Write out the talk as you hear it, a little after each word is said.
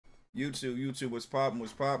YouTube, what's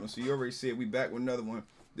poppin'? So you already see it. We back with another one.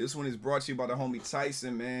 This one is brought to you by the homie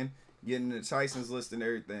Tyson, man. Getting the Tyson's list and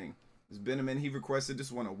everything. It's been a minute. He requested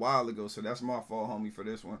this one a while ago, so that's my fault, homie, for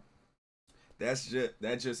this one.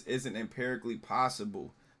 That just isn't empirically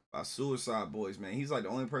possible by Suicide Boys, man. He's like the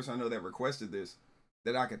only person I know that requested this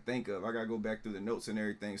that I could think of. I gotta go back through the notes and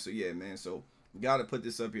everything. So yeah, man. So gotta put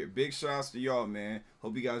this up here. Big shouts to y'all, man.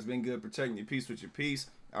 Hope you guys been good protecting your peace with your peace.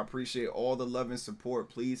 I appreciate all the love and support.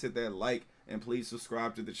 Please hit that like and please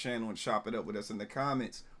subscribe to the channel and chop it up with us in the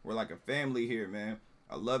comments. We're like a family here, man.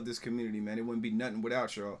 I love this community, man. It wouldn't be nothing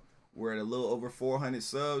without y'all. We're at a little over 400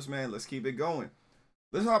 subs, man. Let's keep it going.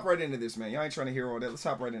 Let's hop right into this, man. Y'all ain't trying to hear all that. Let's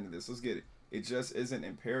hop right into this. Let's get it. It just isn't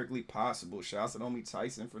empirically possible. Shouts to homie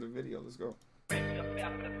Tyson for the video. Let's go.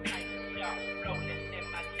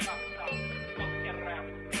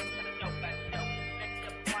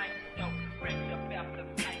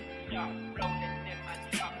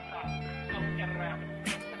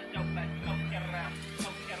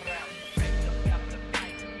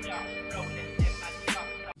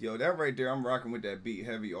 Yo, that right there, I'm rocking with that beat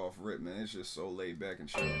heavy off rip, man. It's just so laid back and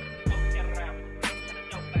chill.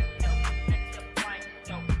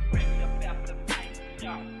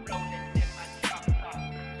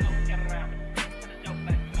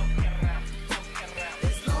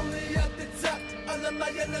 It's lonely at the top, all of my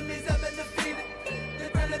enemies have been defeated.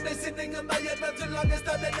 They'd rather be sitting in my head for too long and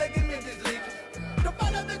start making me misleading. The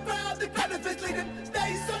front of the crowd is misleading.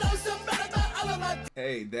 Stay solo, somebody about all of my.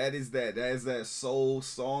 Hey, that is that soul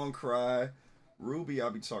song cry. Ruby, I'll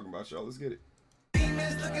be talking about y'all. Let's get it.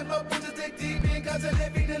 Demons looking for bruises, they deep in, cause they're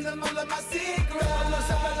living in them all of my secrets. I'm not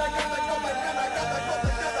something like I'm like, oh my god, I got like, oh my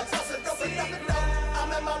god, I'm tossing, going down the road.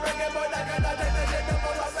 I'm in my reggae boy, like I take the shit, I'm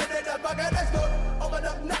ready to fucking explode. Open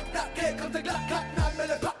up, knock, here comes the clock, 9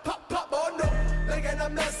 minutes, pop, oh no. They get a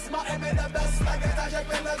mess, my aim in the best, like it's a check,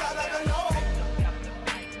 when there's all I know.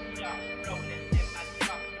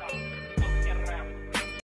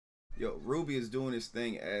 Yo, Ruby is doing his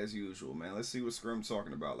thing as usual, man. Let's see what Scrim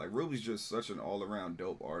talking about. Like, Ruby's just such an all-around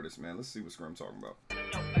dope artist, man. Let's see what Scrim talking about.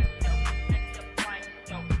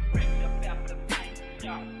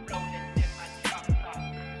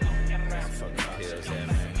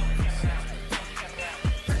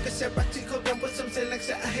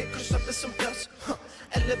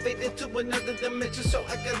 Elevated to another dimension, so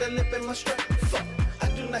I gotta live in my strength. I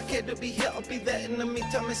do not care to be here, I'll be there in the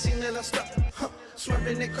meantime. I seen that I stop.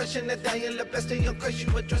 Swerving and crushing and dying, the best of your crush,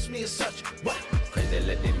 you address me as such. What? Crazy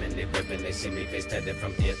let them in, they ripping, they see me face tatted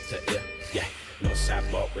from ear to ear. Yeah, no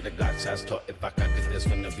sidewalk with a God size talk. If I got this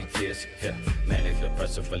one, there'll be tears. Yeah, manic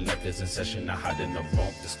depressive relentless in session. I hide in the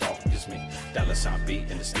wrong, the stalk is me. Dollar sign B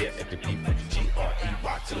in the stare at the beat for the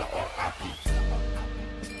G-R-E-Y till I R-I-P.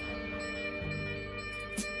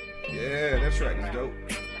 Yeah, that track is dope.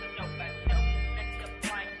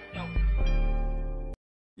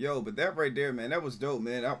 Yo, but that right there, man, that was dope,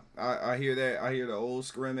 man. I hear that. I hear the old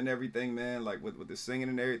Scrim and everything, man. Like with the singing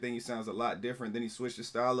and everything, he sounds a lot different. Then he switched his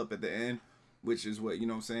style up at the end, which is what, you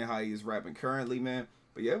know what I'm saying, how he is rapping currently, man.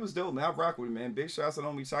 But yeah, it was dope, man. I rock with it, man. Big shouts to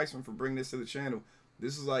homie Tyson for bringing this to the channel.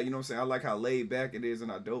 This is like, you know what I'm saying, I like how laid back it is and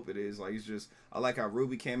how dope it is. Like, it's just, I like how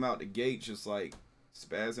Ruby came out the gate just like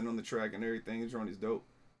spazzing on the track and everything. His joint is dope.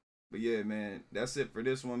 But yeah, man, that's it for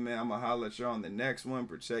this one, man. I'm going to holler at y'all on the next one.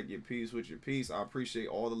 Protect your peace with your peace. I appreciate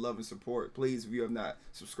all the love and support. Please, if you have not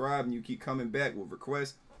subscribed and you keep coming back with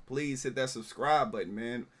requests, please hit that subscribe button,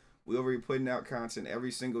 man. We're already putting out content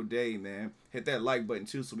every single day, man. Hit that like button,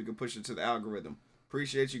 too, so we can push it to the algorithm.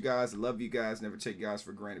 Appreciate you guys. Love you guys. Never take you guys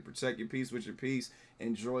for granted. Protect your peace with your peace.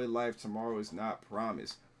 Enjoy life. Tomorrow is not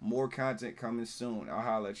promised. More content coming soon. I'll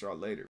holler at y'all later.